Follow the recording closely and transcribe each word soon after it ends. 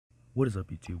What is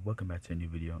up YouTube? Welcome back to a new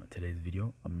video. In today's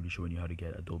video, I'm going to be showing you how to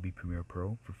get Adobe Premiere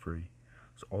Pro for free.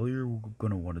 So all you're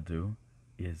going to want to do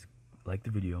is like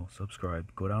the video,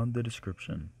 subscribe, go down the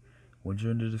description. Once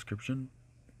you're in the description,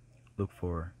 look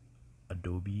for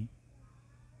Adobe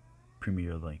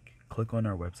Premiere link. Click on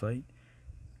our website.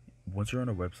 Once you're on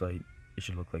our website, it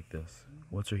should look like this.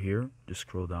 Once you're here, just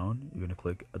scroll down. You're going to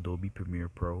click Adobe Premiere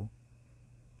Pro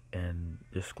and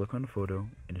just click on the photo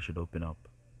and it should open up.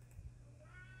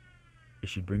 It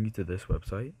should bring you to this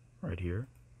website right here,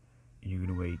 and you're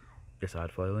gonna wait. This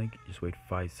add file link, just wait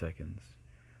 5 seconds.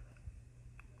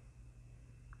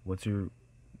 Once you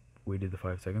waited the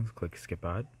 5 seconds, click skip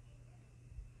ad.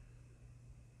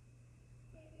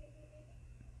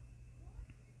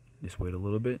 Just wait a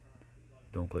little bit.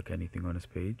 Don't click anything on this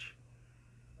page.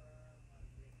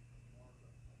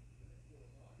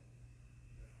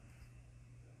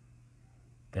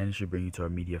 Then it should bring you to our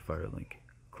media file link.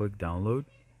 Click download.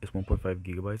 It's 1.5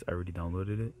 gigabytes. I already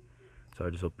downloaded it, so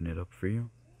I just open it up for you.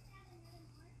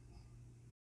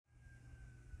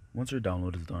 Once your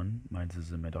download is done, mine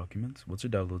is in my documents. Once your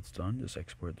download's done, just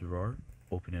export the RAR,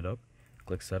 open it up,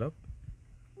 click setup,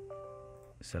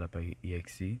 setup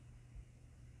exe, and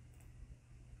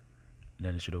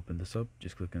then it should open this up.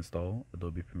 Just click install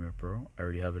Adobe Premiere Pro. I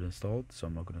already have it installed, so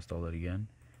I'm not going to install it again,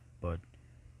 but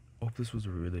hope this was a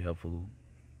really helpful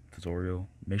tutorial.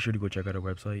 Make sure to go check out our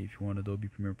website if you want Adobe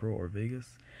Premiere Pro or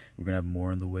Vegas. We're going to have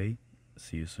more on the way.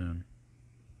 See you soon.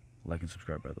 Like and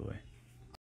subscribe, by the way.